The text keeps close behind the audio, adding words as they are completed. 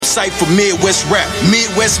site for Midwest rap,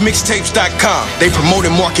 MidwestMixtapes.com. They promote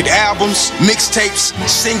and market albums, mixtapes,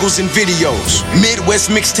 singles, and videos.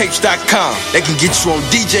 MidwestMixtapes.com. They can get you on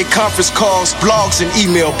DJ conference calls, blogs, and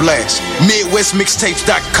email blasts.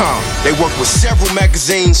 MidwestMixtapes.com. They work with several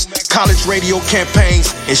magazines, college radio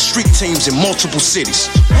campaigns, and street teams in multiple cities.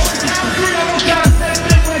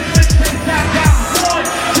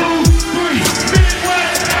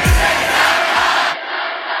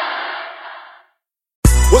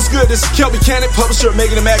 What's good? This is Kelby Cannon, publisher of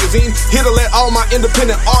Making It Magazine, here to let all my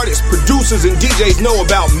independent artists, producers, and DJs know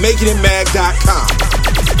about MakingItMag.com.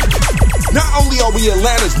 Not only are we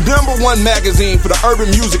Atlanta's #1 magazine for the urban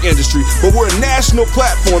music industry, but we're a national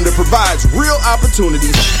platform that provides real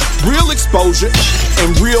opportunities, real exposure,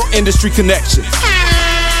 and real industry connections.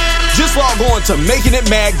 Just log on to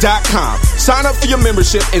MakingItMag.com, sign up for your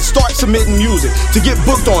membership, and start submitting music to get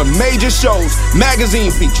booked on major shows, magazine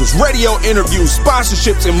features, radio interviews,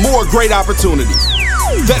 sponsorships, and more great opportunities.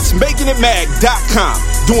 That's MakingItMag.com,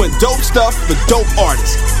 doing dope stuff for dope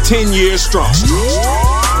artists, 10 years strong.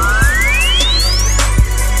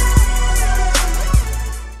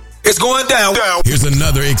 It's going down. Here's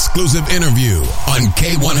another exclusive interview on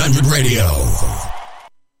K-100 Radio.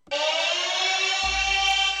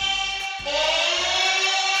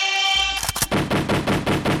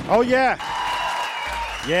 Oh, yeah.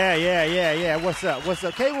 Yeah. What's up?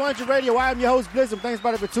 K-100 Radio. I am your host, Blizzard. Thanks,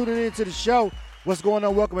 everybody, for tuning in to the show. What's going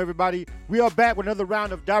on? Welcome, everybody. We are back with another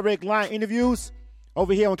round of direct line interviews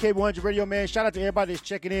over here on K-100 Radio, man. Shout out to everybody that's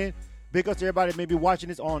checking in. Big ups to everybody that may be watching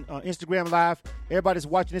this on Instagram Live. Everybody that's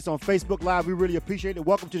watching this on Facebook Live. We really appreciate it.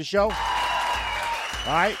 Welcome to the show. All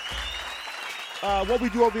right. What we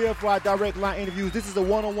do over here for our direct line interviews, this is a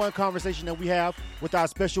one-on-one conversation that we have with our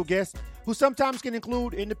special guests, who sometimes can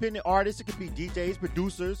include independent artists. It could be DJs,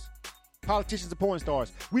 producers, politicians, and porn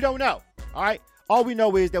stars. We don't know, all right? All we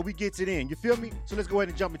know is that we gets it in. You feel me? So let's go ahead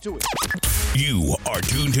and jump into it. You are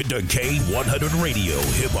tuned to K-100 Radio,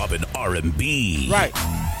 hip-hop and R&B. Right.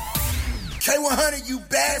 K-100, you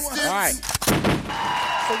bastards. All right.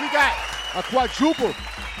 So we got a quadruple. Is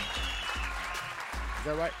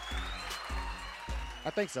that right? I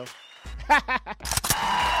think so.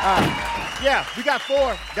 Yeah, we got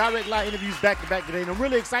 4 direct line interviews back to back today, and I'm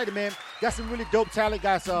really excited, man. Got some really dope talent.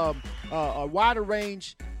 Got some a wider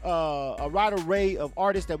range, a wide array of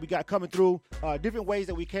artists that we got coming through. Different ways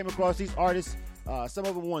that we came across these artists. Some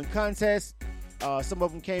of them won contests. Some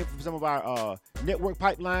of them came from some of our network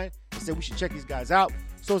pipeline and said we should check these guys out.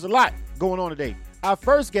 So there's a lot going on today. Our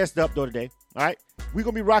first guest up, though, today, all right, we're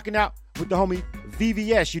going to be rocking out with the homie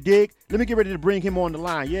V.V.S, you dig? Let me get ready to bring him on the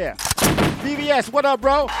line, yeah. V.V.S, what up,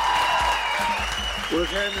 bro?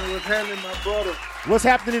 What's happening, my brother? What's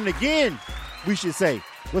happening again, we should say.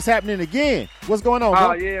 What's happening again? What's going on, bro?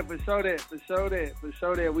 Oh, yeah, for sure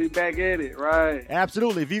that. We back at it, right?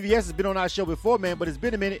 Absolutely. V.V.S has been on our show before, man, but it's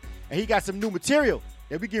been a minute, and he got some new material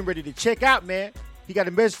that we getting ready to check out, man. He got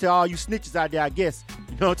a message to all you snitches out there, I guess.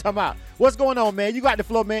 You know what I'm talking about? What's going on, man? You got the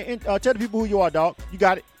flow, man. Tell the people who you are, dog. You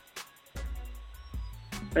got it.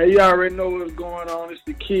 Hey, you already know what's going on. It's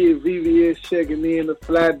the kid V.V.S checking in, the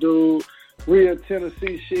fly dude, real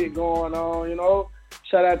Tennessee shit going on, you know.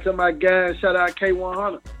 Shout out to my guys. Shout out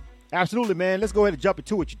K-100. Absolutely, man. Let's go ahead and jump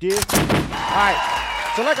into it, you did. All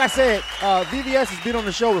right. So like I said, V.V.S has been on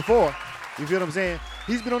the show before. You feel what I'm saying?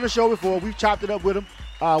 He's been on the show before. We've chopped it up with him.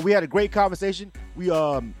 We had a great conversation.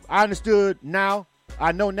 I understood now.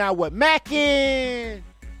 I know now what mackin'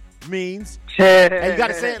 means. And you got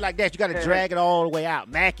to say it like that. You got to drag it all the way out.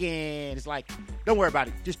 Mackin'. It's like, don't worry about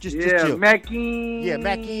it. Just chill. Mackin'. Yeah,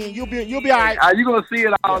 mackin'. You'll be all right. You gonna see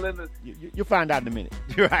it all in the. You'll find out in a minute.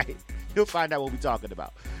 You're right. You'll find out what we're talking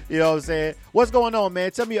about. You know what I'm saying? What's going on,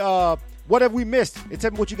 man? Tell me, what have we missed? And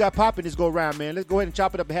tell me what you got popping this go around, man. Let's go ahead and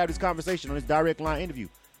chop it up and have this conversation on this direct line interview.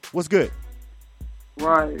 What's good?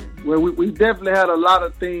 Right. Well, we definitely had a lot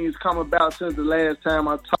of things come about since the last time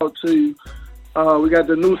I talked to you. We got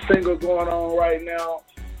the new single going on right now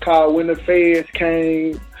called When the Feds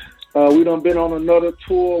Came. We done been on another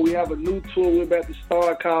tour. We have a new tour we're about to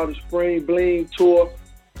start called the Spring Bling Tour.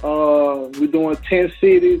 We're doing 10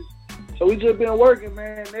 cities. So we just been working,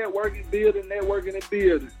 man. Networking, and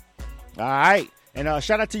building. All right. And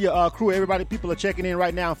shout out to your crew. Everybody, people are checking in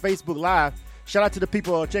right now on Facebook Live. Shout out to the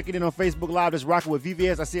people checking in on Facebook Live that's rocking with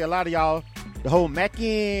V.V.S. I see a lot of y'all, the whole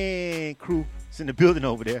Mackin crew is in the building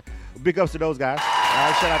over there. Big ups to those guys. All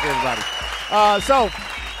right, shout out to everybody.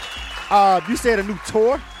 So you said a new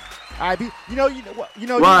tour. All right,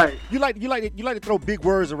 right. You like to throw big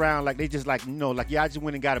words around like they just like I just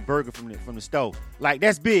went and got a burger from the stove. Like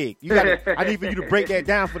that's big. I need for you to break that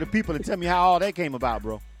down for the people and tell me how all that came about,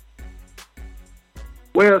 bro.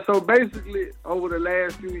 Well, so basically, over the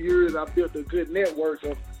last few years, I built a good network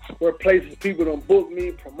of where places people don't book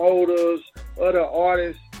me, promoters, other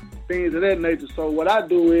artists, things of that nature. So what I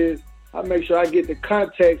do is I make sure I get the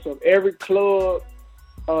contacts of every club,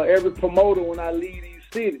 every promoter when I leave these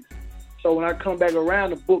cities. So when I come back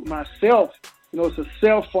around to book myself, it's a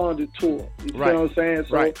self-funded tour. You see what I'm saying?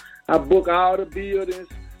 So I book all the buildings.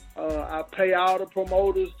 I pay all the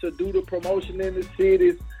promoters to do the promotion in the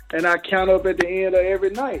cities, and I count up at the end of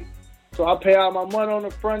every night. So I pay all my money on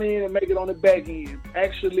the front end and make it on the back end.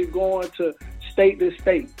 Actually going to state to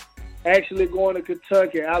state. Actually going to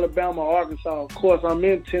Kentucky, Alabama, Arkansas. Of course, I'm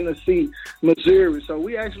in Tennessee, Missouri. So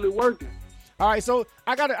we actually working. All right, so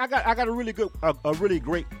I got a really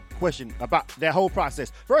great question about that whole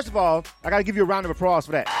process. First of all, I got to give you a round of applause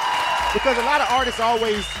for that, because a lot of artists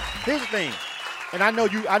always. Here's the thing, and I know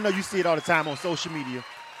you see it all the time on social media.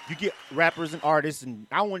 You get rappers and artists, and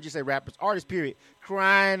I don't want to just say rappers, artists, period,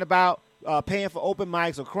 crying about paying for open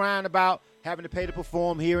mics or crying about having to pay to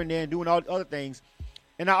perform here and there and doing all the other things.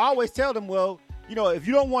 And I always tell them, well, if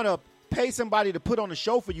you don't want to pay somebody to put on a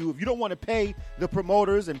show for you, if you don't want to pay the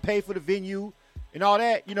promoters and pay for the venue and all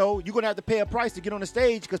that, you're going to have to pay a price to get on the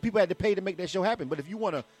stage because people had to pay to make that show happen. But if you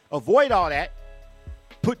want to avoid all that,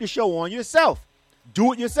 put the show on yourself.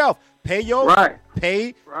 Do it yourself. Pay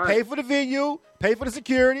pay for the venue, pay for the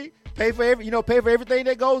security, pay for everything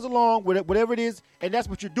that goes along with it, whatever it is, and that's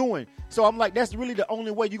what you're doing. So I'm like, that's really the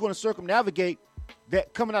only way you're going to circumnavigate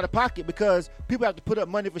that coming out of pocket, because people have to put up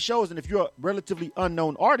money for shows, and if you're a relatively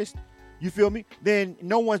unknown artist, you feel me, then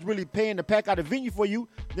no one's really paying to pack out a venue for you,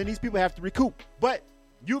 then these people have to recoup. But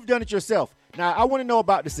you've done it yourself. Now I want to know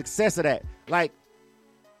about the success of that. Like,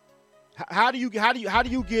 do you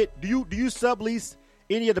sublease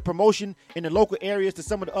any of the promotion in the local areas to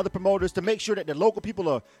some of the other promoters to make sure that the local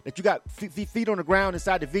people that you got feet on the ground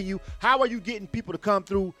inside the venue? How are you getting people to come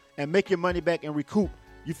through and make your money back and recoup,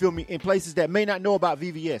 you feel me, in places that may not know about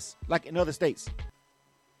V.V.S, like in other states?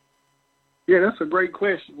 Yeah, that's a great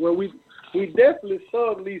question. Well, we definitely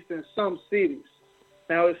sublease in some cities.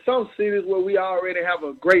 Now, in some cities where we already have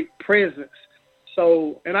a great presence.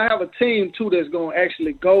 So, and I have a team, too, that's going to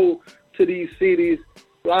actually go to these cities,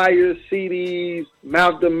 flyers, CDs,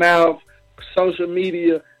 mouth-to-mouth, social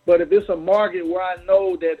media. But if it's a market where I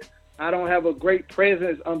know that I don't have a great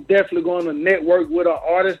presence, I'm definitely going to network with an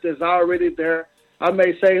artist that's already there. I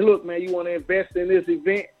may say, look, man, you want to invest in this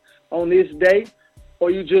event on this day,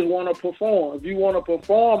 or you just want to perform. If you want to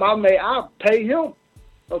perform, I'll pay him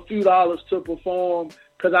a few dollars to perform,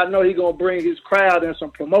 because I know he's going to bring his crowd and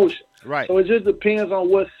some promotion. Right. So it just depends on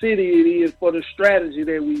what city it is for the strategy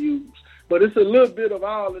that we use. But it's a little bit of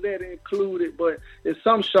all of that included. But it's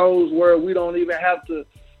some shows where we don't even have to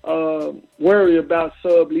worry about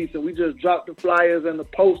subleasing. We just drop the flyers and the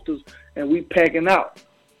posters and we packing out.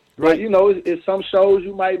 Right. But, it's some shows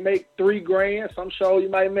you might make $3,000. Some shows you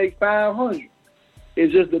might make $500.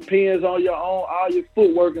 It just depends on all your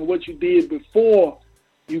footwork and what you did before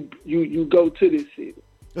you go to this city.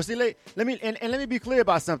 So see, let me be clear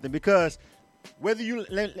about something, because whether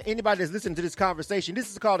anybody that's listening to this conversation, this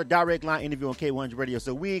is called a direct line interview on K-100 Radio,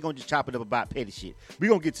 so we ain't gonna just chop it up about petty shit. We're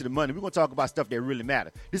gonna get to the money. We're gonna talk about stuff that really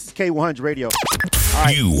matter. This is K-100 Radio. All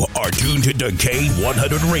right. You are tuned to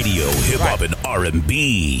K-100 Radio, hip hop and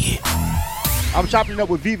R&B. I'm chopping it up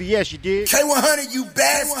with V.V.S, you did? K-100, you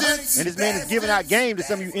bastards! And this man is giving out game to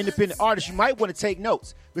some of you independent artists. You might want to take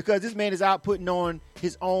notes, because this man is out putting on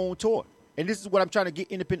his own tour. And this is what I'm trying to get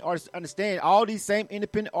independent artists to understand. All these same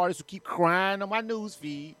independent artists who keep crying on my news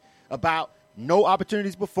feed about no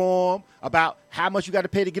opportunities to perform, about how much you got to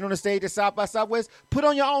pay to get on the stage at South by Southwest. Put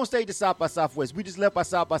on your own stage at South by Southwest. We just left by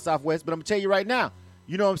South West, but I'm going to tell you right now,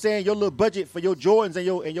 you know what I'm saying, your little budget for your Jordans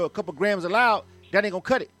and your couple grams allowed, that ain't going to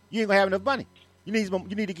cut it. You ain't going to have enough money. You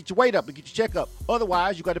need to get your weight up and get your check up.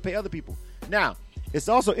 Otherwise, you got to pay other people. Now, it's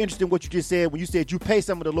also interesting what you just said when you said you pay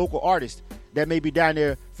some of the local artists that may be down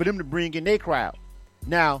there for them to bring in their crowd.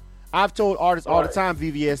 Now, I've told artists all the time,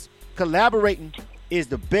 V.V.S, collaborating is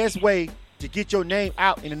the best way to get your name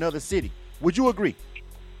out in another city. Would you agree?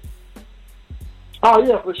 Oh,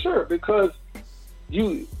 yeah, for sure. Because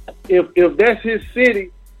if that's his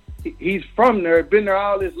city, he's from there, been there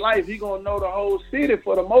all his life, he's going to know the whole city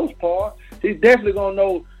for the most part. He's definitely going to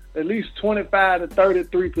know at least 25 to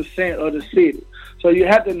 33% of the city. So you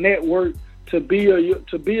have to network. To be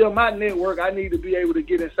on my network, I need to be able to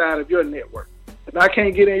get inside of your network. If I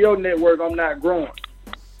can't get in your network, I'm not growing.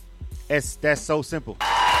 That's so simple.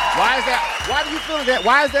 Why is that? Why do you feel that?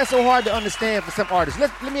 Why is that so hard to understand for some artists?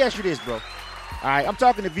 Let me ask you this, bro. All right, I'm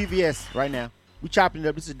talking to V.V.S right now. We chopping it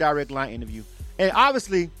up. This is a direct line interview. And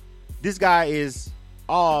obviously, this guy is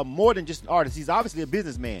more than just an artist. He's obviously a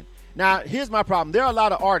businessman. Now, here's my problem. There are a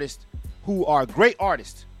lot of artists who are great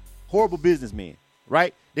artists, horrible businessmen,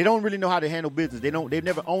 right? They don't really know how to handle business. They've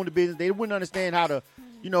never owned a business. They wouldn't understand how to,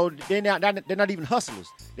 they're not even hustlers.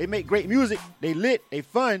 They make great music. They lit. They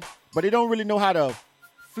fun, but they don't really know how to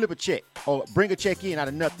flip a check or bring a check in out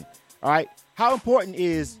of nothing. All right. How important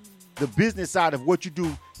is the business side of what you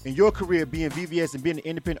do in your career, being V.V.S. and being an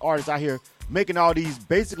independent artist out here, making all these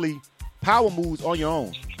basically power moves on your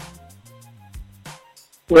own?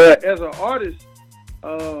 Well, as an artist,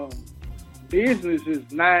 business is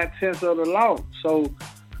 9/10 of the law. So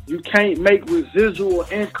you can't make residual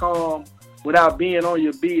income without being on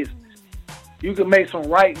your business. You can make some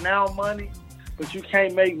right now money, but you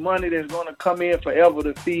can't make money that's going to come in forever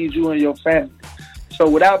to feed you and your family. So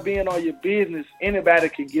without being on your business, anybody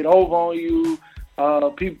can get over on you.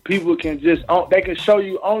 People can they can show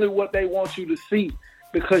you only what they want you to see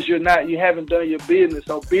because you haven't done your business.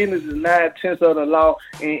 So business is 9/10 of the law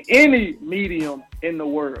in any medium in the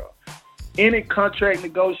world. Any contract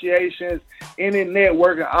negotiations, any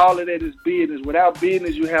networking, all of that is business. Without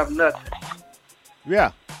business, you have nothing.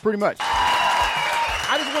 Yeah, pretty much.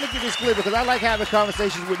 I just want to get this clear because I like having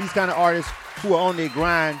conversations with these kind of artists who are on their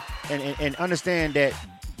grind and understand that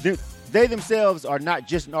they themselves are not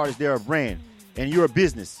just an artist, they're a brand. And you're a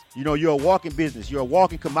business. You're a walking business. You're a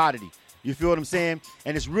walking commodity. You feel what I'm saying?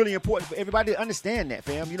 And it's really important for everybody to understand that,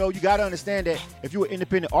 fam. You got to understand that if you're an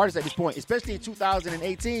independent artist at this point, especially in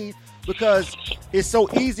 2018, because it's so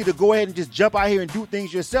easy to go ahead and just jump out here and do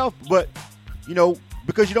things yourself. But,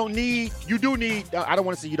 because you don't need, I don't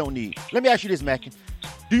want to say you don't need. Let me ask you this, Mackin.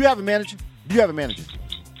 Do you have a manager?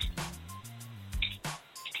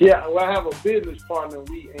 Yeah, well, I have a business partner, and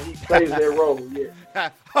he plays that role, yeah.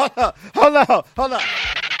 Hold on.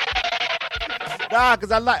 Nah,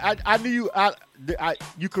 because I knew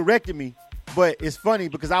you corrected me, but it's funny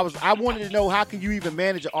because I wanted to know how can you even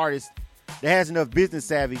manage an artist that has enough business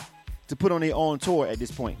savvy to put on their own tour at this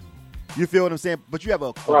point. You feel what I'm saying? But you have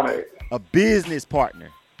a business partner.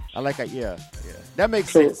 I like that. Yeah. That makes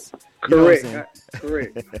sense. Correct.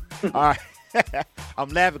 Correct. All right. I'm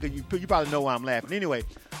laughing because you probably know why I'm laughing. Anyway,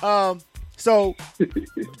 so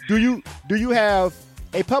do you have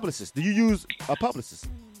a publicist? Do you use a publicist?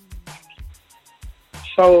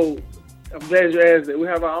 So I'm glad you asked that. We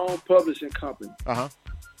have our own publishing company. Uh-huh.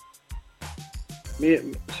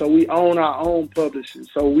 So we own our own publishing.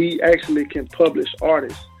 So we actually can publish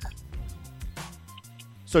artists.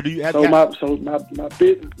 So do you have my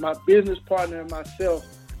business partner and myself,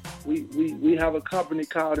 we have a company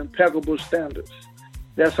called Impeccable Standards.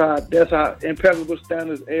 That's our Impeccable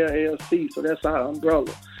Standards LLC. So that's our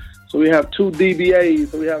umbrella. So we have two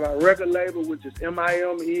DBAs. So we have our record label, which is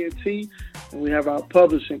MIMENT, and we have our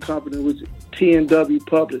publishing company, which is T&W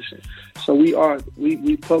Publishing. So we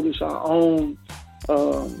publish our own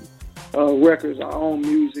records, our own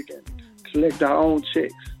music, and collect our own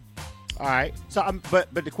checks. All right. So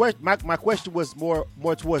but the question, my question was more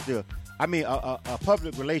towards a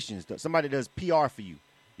public relations. Somebody does PR for you.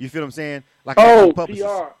 You feel what I'm saying? Like a publicist.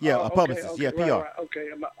 PR. Yeah, a publicist. Okay, yeah, PR. Right. Okay,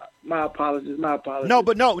 my apologies. No,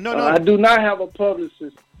 but no. I do not have a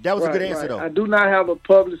publicist. That was a good answer, though. I do not have a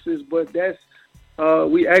publicist, but that's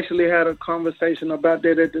we actually had a conversation about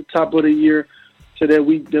that at the top of the year, so that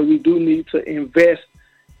we do need to invest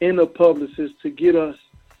in a publicist to get us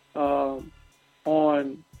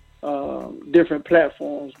on different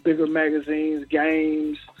platforms, bigger magazines,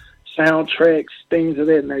 games, soundtracks, things of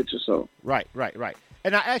that nature. So right.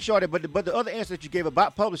 And I asked you all that, but the other answer that you gave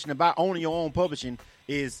about publishing, about owning your own publishing,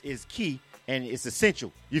 is key and it's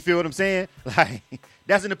essential. You feel what I'm saying? Like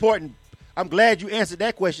that's an important. I'm glad you answered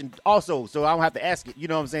that question also, so I don't have to ask it. You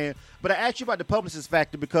know what I'm saying? But I asked you about the publicist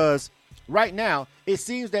factor because right now it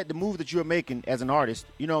seems that the move that you're making as an artist,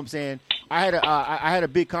 you know what I'm saying? I had a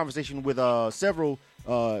big conversation with several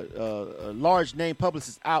large name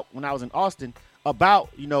publicists out when I was in Austin about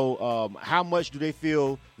how much do they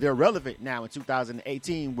feel they're relevant now in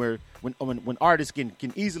 2018, when artists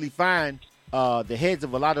can easily find the heads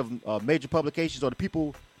of a lot of major publications or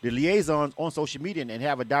the liaisons on social media and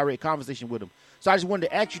have a direct conversation with them. So I just wanted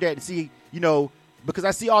to ask you that to see, because I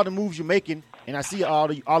see all the moves you're making and I see all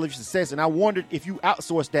of your success, and I wondered if you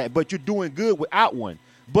outsourced that, but you're doing good without one.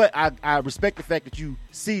 But I respect the fact that you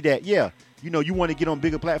see that, you want to get on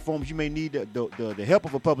bigger platforms, you may need the help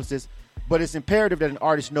of a publicist, but it's imperative that an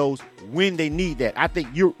artist knows when they need that. I think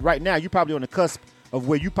you're probably on the cusp of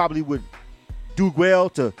where you probably would do well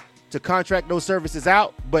to contract those services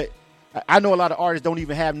out. But I know a lot of artists don't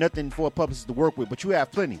even have nothing for a publicist to work with, but you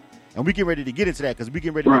have plenty. And we get ready to get into that because we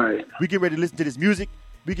get ready to listen to this music.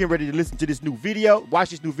 We get ready to listen to this new video.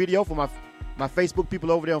 Watch this new video for my Facebook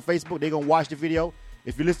people over there on Facebook, they're going to watch the video.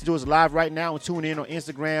 If you listen to us live right now and tune in on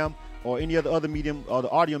Instagram or any other medium or the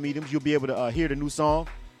audio mediums, you'll be able to hear the new song.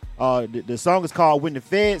 The song is called When the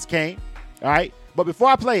Feds Came. All right. But before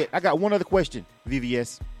I play it, I got one other question,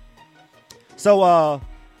 V.V.S. So I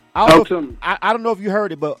don't know if you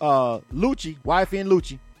heard it, but Lucci, YFN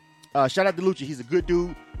Lucci, shout out to Lucci. He's a good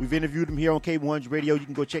dude. We've interviewed him here on K-100 Radio. You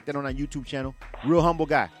can go check that on our YouTube channel. Real humble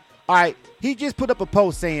guy. All right. He just put up a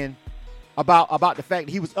post saying about the fact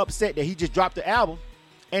that he was upset that he just dropped the album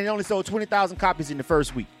and it only sold 20,000 copies in the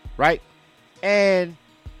first week, right? And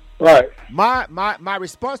my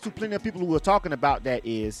response to plenty of people who were talking about that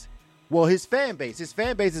is, well, his fan base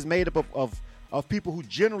is made up of people who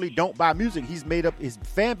generally don't buy music. His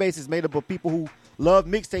fan base is made up of people who love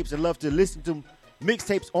mixtapes and love to listen to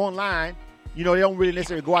mixtapes online. You know, they don't really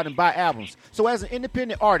necessarily go out and buy albums. So as an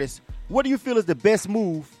independent artist, what do you feel is the best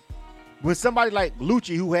move when somebody like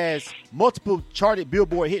Lucci, who has multiple charted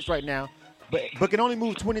Billboard hits right now, but can only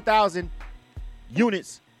move 20,000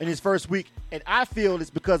 units in his first week, and I feel it's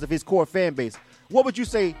because of his core fan base. What would you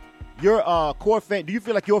say your core fan, do you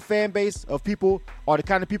feel like your fan base of people are the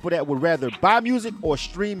kind of people that would rather buy music or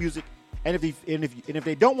stream music? And if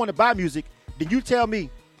they don't want to buy music, then you tell me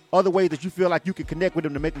other ways that you feel like you can connect with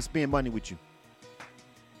them to make them spend money with you.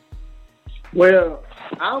 Well,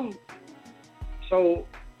 I'm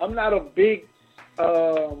not a big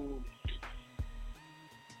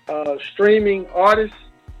streaming artist.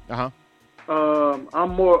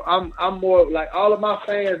 I'm more like all of my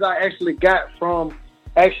fans I actually got from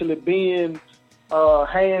actually being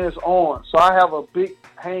hands-on. So I have a big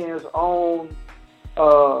hands-on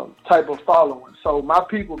type of following. So my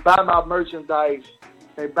people buy my merchandise,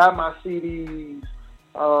 they buy my CDs,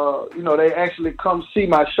 they actually come see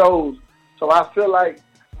my shows. So I feel like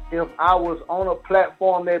if I was on a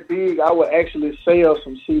platform that big, I would actually sell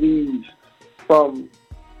some CDs from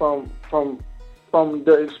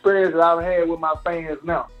the experience that I've had with my fans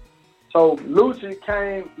now. So Lucci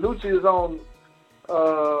is on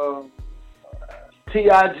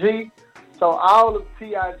TIG. So all of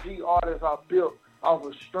TIG artists are built off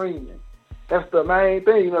of streaming. That's the main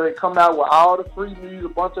thing. You know, they come out with all the free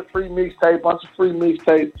music, a bunch of free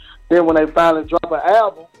mixtapes. Then when they finally drop an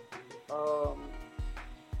album,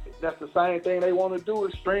 that's the same thing they want to do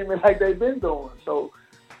is streaming like they've been doing. So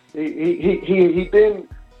he didn't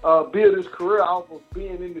build his career off of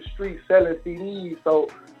being in the street selling CDs. So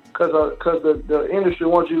because the industry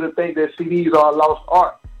wants you to think that CDs are a lost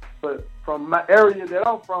art. But from my area that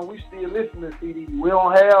I'm from, we still listen to CDs. We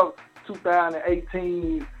don't have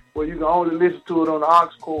 2018 where you can only listen to it on the aux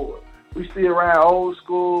cord. We still around old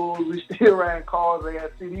schools. We still around cars that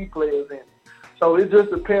have CD players in it. So it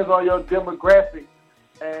just depends on your demographic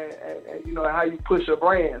and how you push your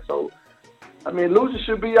brand. So, I mean, Lucci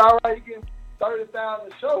should be all right getting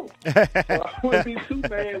 30,000 a show. So I wouldn't be too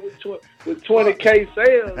bad with 20K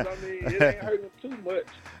sales. I mean, it ain't hurting too much.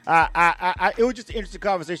 It was just an interesting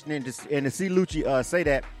conversation and to see Lucci say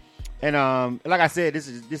that. And like I said, this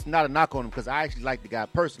is not a knock on him because I actually like the guy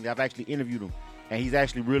personally. I've actually interviewed him, and he's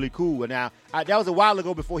actually really cool. And now that was a while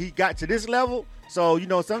ago before he got to this level. So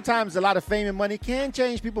sometimes a lot of fame and money can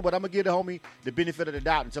change people, but I'm gonna give the homie the benefit of the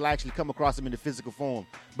doubt until I actually come across him in the physical form.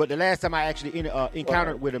 But the last time I actually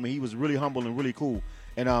encountered with him, he was really humble and really cool.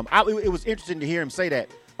 And it was interesting to hear him say that.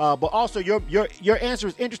 But also your answer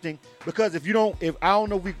is interesting because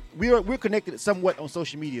we're connected somewhat on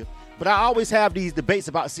social media, but I always have these debates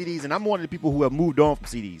about CDs, and I'm one of the people who have moved on from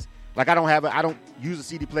CDs. Like I don't use a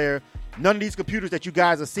CD player. None of these computers that you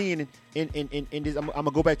guys are seeing in this, I'm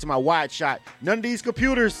gonna go back to my wide shot. None of these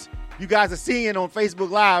computers you guys are seeing on Facebook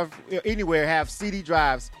Live anywhere have CD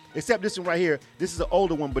drives, except this one right here. This is an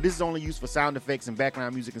older one, but this is only used for sound effects and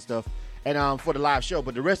background music and stuff. And for the live show,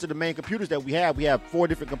 but the rest of the main computers that we have 4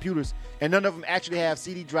 different computers, and none of them actually have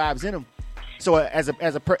CD drives in them. So as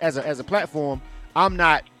a platform, I'm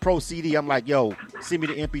not pro CD. I'm like, yo, send me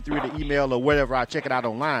the MP3, the email, or whatever. I'll check it out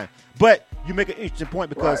online. But you make an interesting point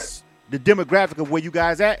because the demographic of where you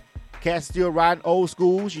guys at, cats still riding old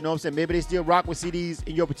schools. You know what I'm saying? Maybe they still rock with CDs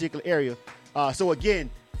in your particular area. So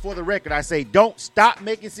again, for the record, I say don't stop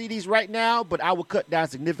making CDs right now, but I will cut down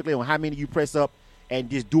significantly on how many you press up and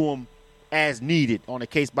just do them as needed on a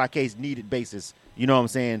case-by-case needed basis. You know what I'm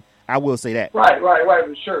saying? I will say that. Right,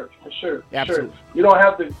 for sure. Absolutely. You don't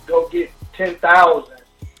have to go get 10,000.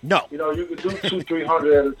 No. You can do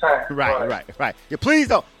 200-300 at a time. Right. Yeah, please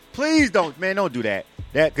don't, man, don't do that.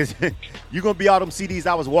 Because you're going to be all them CDs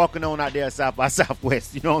I was walking on out there at South by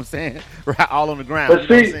Southwest. You know what I'm saying? Right, all on the ground. But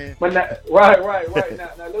see, right.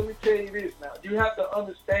 Now, let me tell you this. Now, you have to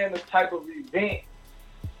understand the type of event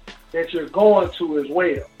that you're going to as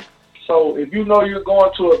well. So if you know you're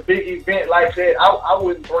going to a big event like that, I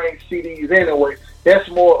wouldn't bring CDs anyway. That's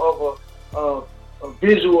more of a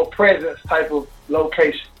visual presence type of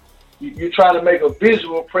location. You try to make a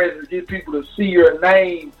visual presence, get people to see your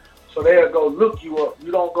name so they'll go look you up.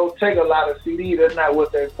 You don't go take a lot of CDs. That's not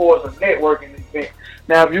what they're for. It's a networking event.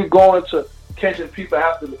 Now, if you're going to catching people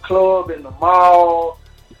after the club, in the mall,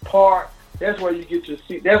 park, that's where you get your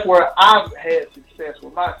CD. That's where I've had success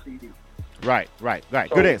with my CD. Right. So,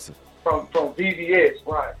 good answer. From V.V.S,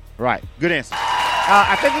 right. Right. Good answer.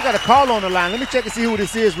 I think we got a call on the line. Let me check and see who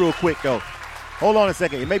this is real quick, though. Hold on a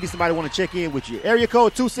second. Maybe somebody want to check in with you. Area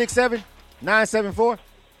code 267-974.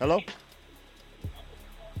 Hello?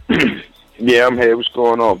 Yeah, I'm here. What's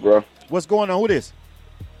going on, bro? What's going on? Who this?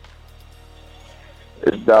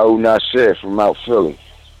 It's Daoud Nasser from Mount Philly.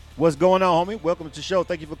 What's going on, homie? Welcome to the show.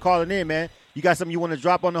 Thank you for calling in, man. You got something you want to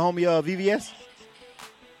drop on the homie V.V.S?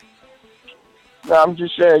 No, I'm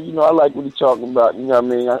just saying, I like what he's talking about. You know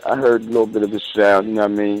what I mean? I heard a little bit of his sound. You know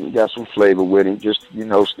what I mean? He got some flavor with him. Just,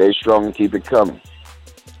 stay strong and keep it coming.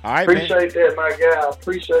 All right, appreciate that, my guy. I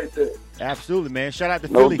appreciate that. Absolutely, man. Shout out to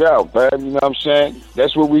Philly. No doubt, man. You know what I'm saying?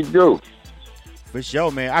 That's what we do. For sure,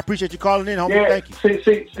 man. I appreciate you calling in, homie. Yeah, thank you.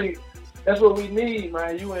 See. That's what we need,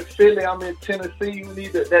 man. You in Philly, I'm in Tennessee. We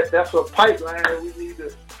need that's a pipeline that we need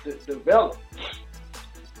to develop.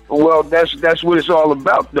 Well, that's what it's all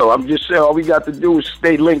about, though. I'm just saying all we got to do is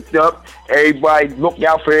stay linked up. Everybody, look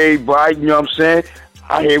out for everybody. You know what I'm saying?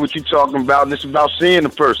 I hear what you're talking about, and it's about seeing the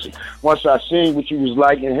person. Once I seen what you was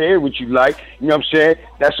like and hear what you like, you know what I'm saying?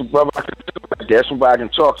 That's a brother I can do. That's somebody I can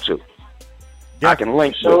talk to. Definitely. I can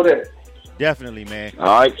link Show with. That. Definitely, man.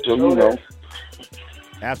 All right, so Show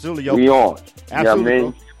Absolutely, yo. We on. Absolutely, you know what I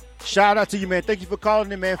mean? bro. Shout out to you, man. Thank you for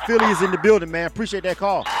calling in, man. Philly is in the building, man. Appreciate that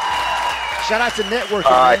call. Shout out to networking,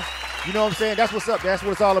 right. man. You know what I'm saying? That's what's up. That's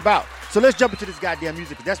what it's all about. So let's jump into this goddamn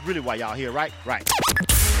music, because that's really why y'all here, right? Right.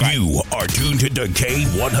 You are tuned to the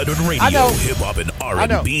K-100 Radio, hip-hop and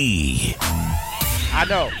R&B. I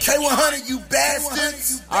know. K-100, you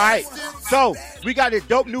bastards. All right. So we got a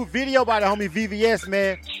dope new video by the homie V.V.S,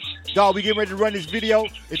 man. Dog, we getting ready to run this video.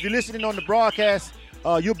 If you're listening on the broadcast,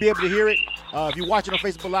 you'll be able to hear it. If you're watching on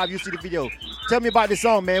Facebook Live, you'll see the video. Tell me about this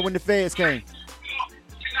song, man, When the Feds Came.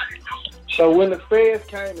 So when the feds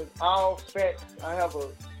came, it's all facts. I have a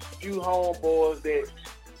few homeboys that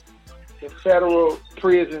the federal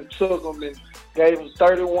prison took them and gave them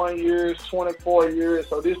 31 years, 24 years.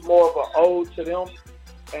 So this is more of an ode to them,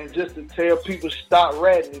 and just to tell people stop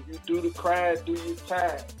ratting. If you do the crime, do your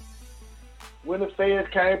time. When the Feds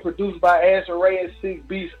Came, produced by Asher Ray and 6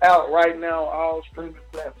 Beats, out right now on all streaming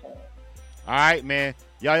platforms. All right, man.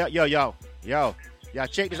 Yo. Y'all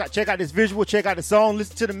check this out. Check out this visual. Check out the song.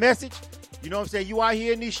 Listen to the message. You know what I'm saying? You out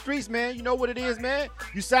here in these streets, man. You know what it is, man.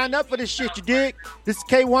 You signed up for this shit, you dig? This is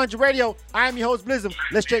K-100 Radio. I am your host, Blizzum.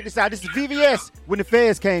 Let's check this out. This is V.V.S. When the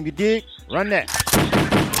Feds Came, you dig? Run that.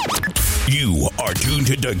 You are tuned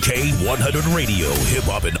to the K-100 Radio,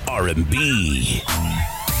 hip-hop and R&B.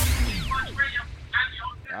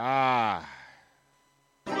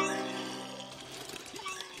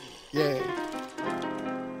 Yeah.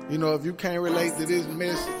 If you can't relate to this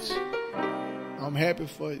message, I'm happy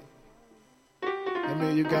for you. I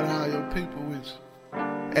mean, you got all your people with you.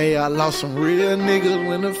 Hey, I lost some real niggas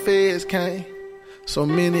when the feds came. So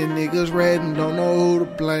many niggas ratting, don't know who to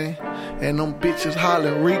blame. And them bitches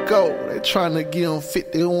hollering Rico. They tryna give them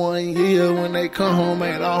 51 years when they come home,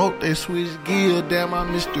 man. I hope they switch gear. Damn, I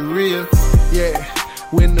missed the real. Yeah,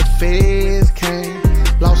 when the feds came.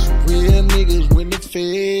 Lost some real niggas when the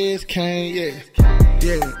feds came.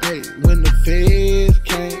 Yeah, hey, when the feds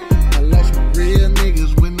came. I lost some real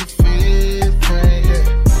niggas when the feds came.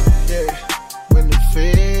 Yeah, when the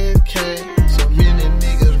feds came. So many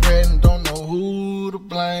niggas ratting, don't know who to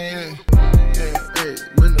blame. Yeah, hey,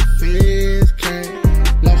 when the feds came.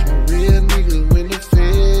 Lost some real niggas when the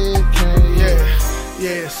feds came.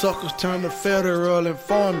 Yeah, suckers turn to federal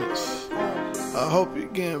informants. I hope you're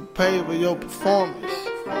getting paid for your performance.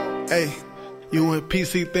 Hey, you in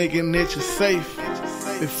PC thinking that you're safe.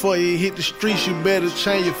 Before you hit the streets, you better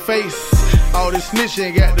change your face. All this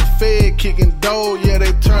snitching got the Fed kicking dough. Yeah,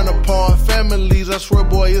 they turn apart families. I swear,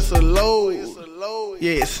 boy, it's a load.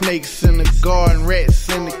 Yeah, snakes in the garden, rats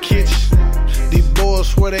in the kitchen. These boys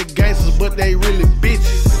swear they gangsters, but they really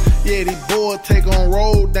bitches. Yeah, these boys take on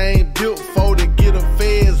road, they ain't built for to get the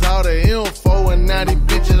feds all the info. And now these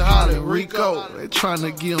bitches hollering Rico. They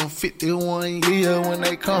tryna give them 51 years when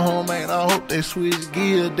they come home, man. I hope they switch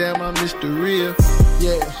gear. Damn, I missed the real.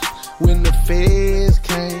 Yeah, when the feds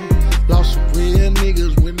came. Lost some real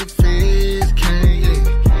niggas when the feds came.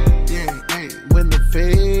 Yeah, hey, when the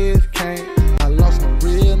feds came. I lost some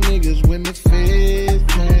real niggas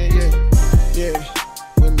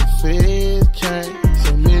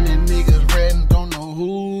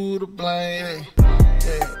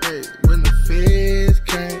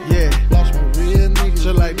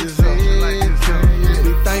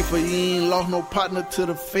no partner to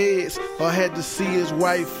the feds, or had to see his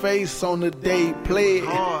white face on the day he played.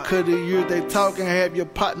 Cause the years they talking, have your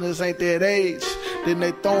partners ain't that age. Then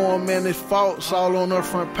they throw him in his faults all on the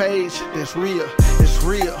front page. That's real, it's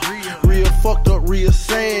real. Real fucked up, real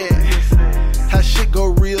sad. How shit go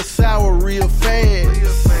real sour, real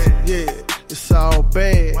fast. Yeah, it's all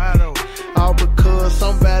bad. All because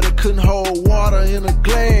somebody couldn't hold water in a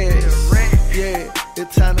glass. Yeah,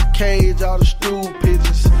 it's time to cage all the stool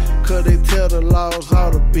pigeons, cause they tell the laws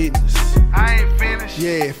all the business. I ain't finished.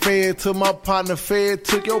 Yeah, fed to my partner, fed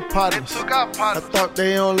took your partners. They took our partners. I thought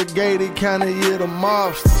they only gave the kind of year the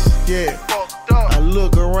mobsters. Yeah, I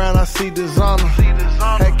look around, I see dishonor.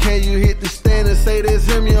 How can you hit the stand and say that's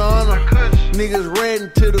him, your honor? Niggas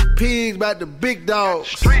ratting to the pigs about the big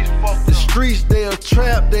dogs. The streets, they'll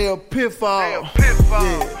trap, they'll piff off.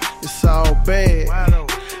 Yeah, it's all bad.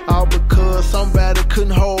 All because somebody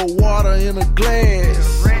couldn't hold water in a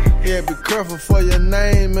glass. Yeah, be careful for your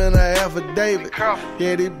name in an affidavit.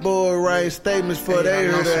 Yeah, these boys write statements for they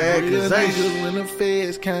heard the accusations when the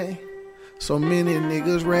feds came. So many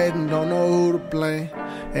niggas ratting, don't know who to blame.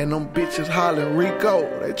 And them bitches hollering Rico.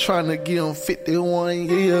 They tryna give them 51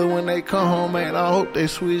 years when they come home, man. I hope they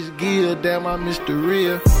switch gear. Damn, I missed the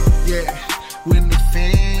real. Yeah, when the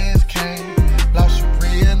feds came. Lost some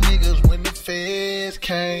real niggas when the feds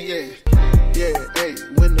came. Yeah, hey,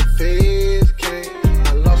 when the feds came.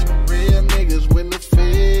 I lost some real niggas when the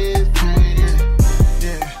feds came.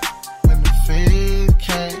 Yeah, when the feds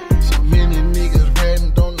came. So many niggas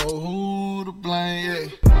ratting, don't know who to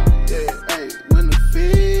blame. Yeah, hey, when the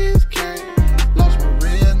feds came. Lost my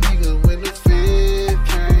real niggas when the feds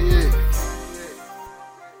came.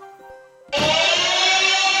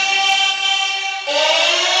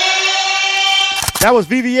 That was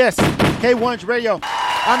V.V.S. K-100 Radio.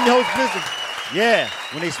 I'm your host, Blizzard. Yeah,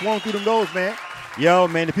 when they swung through them goals, man. Yo,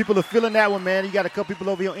 man, the people are feeling that one, man. You got a couple people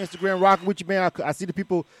over here on Instagram rocking with you, man. I see the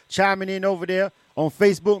people chiming in over there on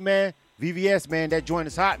Facebook, man. V.V.S., man, that joint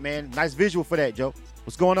is hot, man. Nice visual for that, Joe.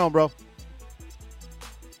 What's going on, bro?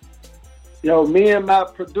 Yo, me and my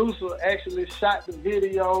producer actually shot the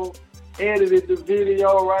video, edited the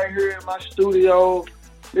video right here in my studio.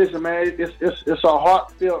 Listen, man, it's a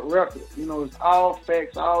heartfelt record. You know, it's all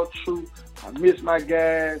facts, all true. I miss my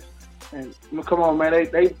guys. And come on, man, they're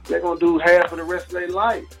going to do half of the rest of their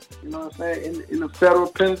life. You know what I'm saying? In the federal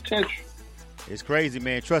penitentiary. It's crazy,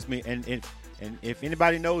 man. Trust me. And if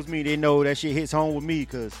anybody knows me, they know that shit hits home with me,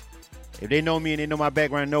 because if they know me and they know my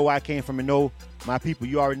background, know where I came from and know my people,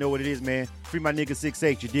 you already know what it is, man. Free my nigga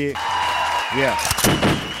 6'8", you dig? Yeah.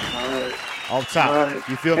 All right. Off top. All right.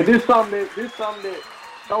 You feel me? And this something that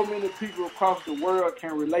so many people across the world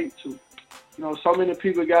can relate to. You know, so many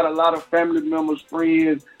people got a lot of family members,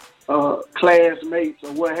 friends, classmates,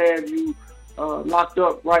 or what have you, locked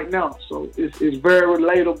up right now. So it's very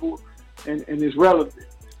relatable and it's relevant.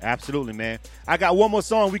 Absolutely, man. I got one more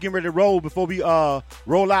song we getting ready to roll before we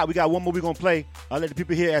roll out. We got one more we're going to play. I'll let the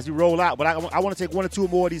people hear as we roll out. But I want to take one or two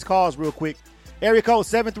more of these calls real quick. Area code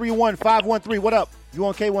 731-513. What up? You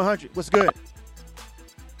on K-100? What's good?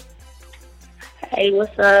 Hey,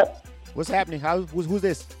 what's up? What's happening? Who's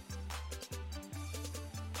this?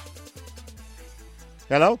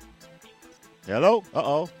 Hello? Hello?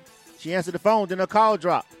 Uh-oh. She answered the phone, then her call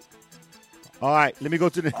dropped. All right, let me go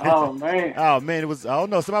to the... Oh, man. Oh, man, it was... I don't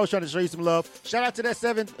know. Somebody was trying to show you some love. Shout out to that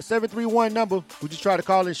 731 number who just tried to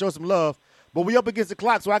call and show some love. But we up against the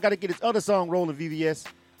clock, so I got to get this other song rolling, VVS.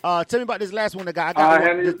 Tell me about this last one I got.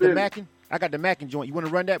 I got the Mackin. I got the Mackin joint. You want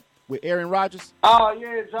to run that with Aaron Rodgers? Oh,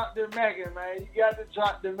 yeah, drop the Mackin, man. You got to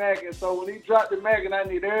drop the Mackin. So when he drop the Mackin, I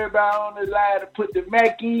need everybody on the line to put the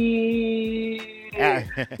Mackin.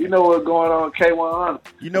 You know what's going on, K-100.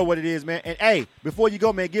 You know what it is, man. And, hey, before you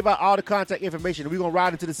go, man, give out all the contact information. We're going to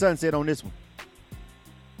ride into the sunset on this one.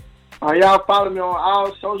 Y'all follow me on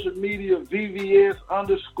all social media,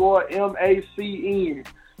 VVS_MACN.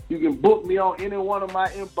 You can book me on any one of my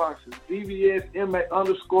inboxes,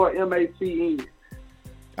 VVS_MACN.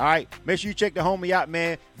 All right, make sure you check the homie out,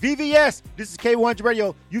 man. VVS, this is K-100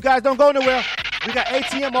 Radio. You guys don't go nowhere. We got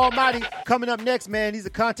ATM Almighty coming up next, man. He's a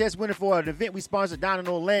contest winner for an event we sponsored down in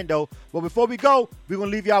Orlando. But before we go, we're going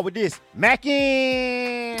to leave y'all with this.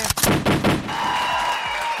 Mackin!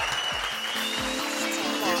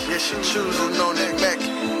 Yes, she choosing on that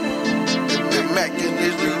Mackin. That Mackin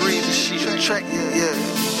is the reason she attracted. Yeah.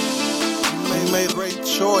 You made a great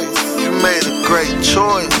choice. You made a great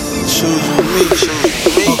choice. Choosing me.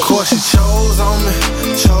 Of course she chose on me.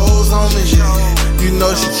 Yeah. You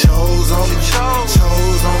know she chose on me.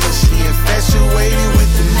 She infatuated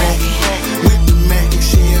with the Mackin.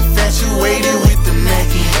 She infatuated with the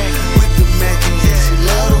Mackin. Yeah, she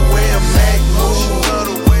love the way I'm Mackin.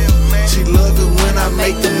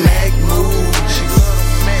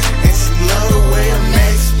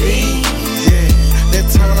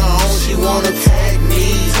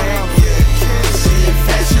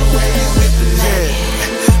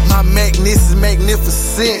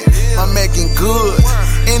 I'm making good.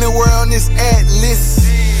 Anywhere on this atlas.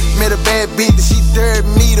 Met a bad bitch, she dared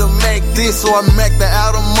me to make this. So I macked her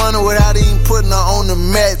out of money without even putting her on the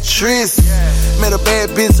mattress. Met a bad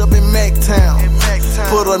bitch up in Mactown.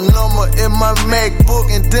 Put a number in my MacBook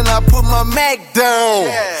and then I put my Mac down.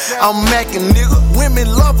 I'm macking, nigga. Women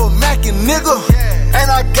love a macking, nigga. And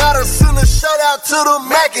I gotta send a shout out to the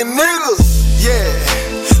macking niggas. Yeah,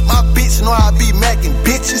 my bitch know I be macking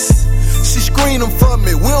bitches. She screen them for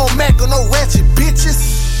me. We don't mack on no ratchet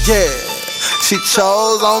bitches. Yeah, she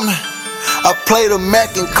chose on me. I played a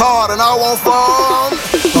macking card and I won't fall.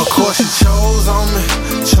 Of course she chose on me.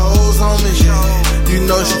 Chose on me, yeah. You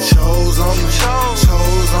know she chose on me. Chose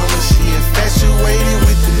on me. She infatuated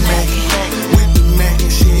with the macking. With the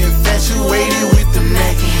macking. She infatuated with the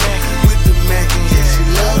macking. With the macking, yeah. She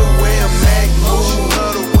love the way a Mac move.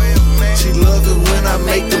 She love it when I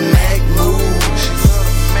make the Mac move.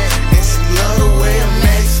 And she love the way a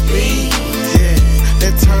Mac speed. Yeah,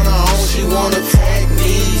 that turn her on, she wanna tag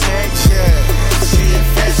me. Yeah, she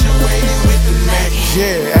infatuated with the Mac.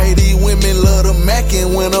 Yeah, 80 women love the Mac,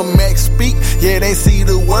 and when a Mac speak, yeah, they see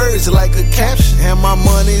the words like a caption. And my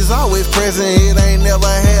money's always present, it ain't never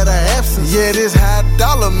had an absence. Yeah, this high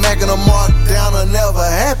dollar Mac and a markdown will never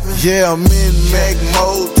happen. Yeah, I'm in Mac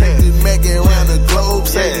mode, take this Mac around the globe.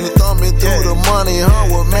 Say you thumbing through the money,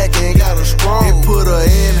 with Mac ain't got a scroll. It put her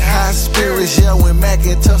in high spirits, yeah, when Mac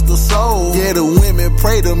and touch the soul. Yeah, the women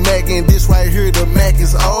pray to Mac, and this right here, the Mac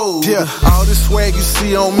is old. Yeah, all this swag you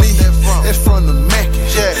see on me, that's from the Mac.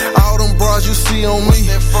 Yeah, all them bras you see on me,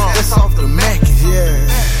 that's off the Mac.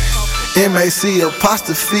 Yeah, MAC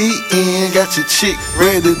apostrophe in, got your chick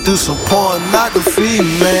ready to do some pornography,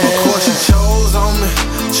 man. Of course she chose on me,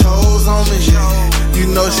 yeah. You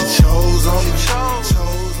know she chose on me,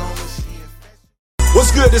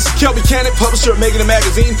 What's good? This is Kelby Cannon, publisher of Making It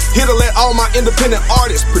Magazine, here to let all my independent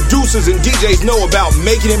artists, producers, and DJs know about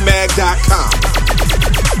MakingItMag.com.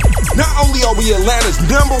 Not only are we Atlanta's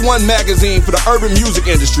 #1 magazine for the urban music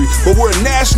industry, but we're a national